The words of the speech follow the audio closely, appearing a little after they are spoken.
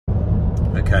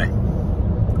Okay,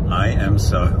 I am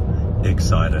so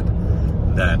excited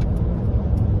that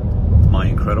my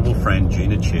incredible friend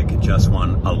Gina Chick just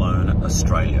won Alone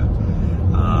Australia.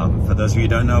 For those of you who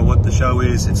don't know what the show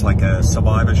is, it's like a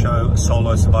survivor show, a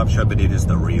solo survivor show, but it is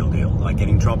the real deal. Like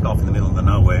getting dropped off in the middle of the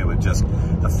nowhere with just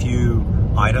a few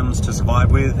items to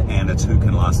survive with, and it's who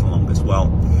can last the longest. Well,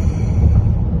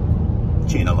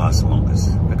 Gina lasts the longest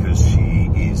because she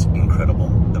is incredible,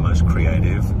 the most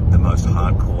creative, the most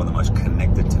hardcore, the most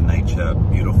connected to nature,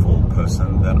 beautiful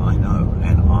person that I know,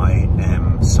 and I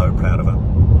am so proud of her.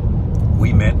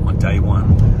 We met on day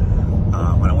one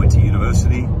when I went to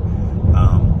university.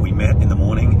 We met in the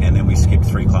morning and then we skipped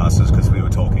 3 classes because we were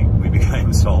talking. We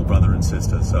became soul brother and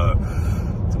sister. So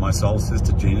to my soul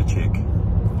sister Gina Chick,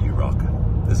 you rock.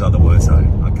 There's other words I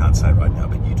can't say right now,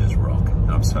 but you just rock.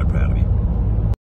 And I'm so proud of you.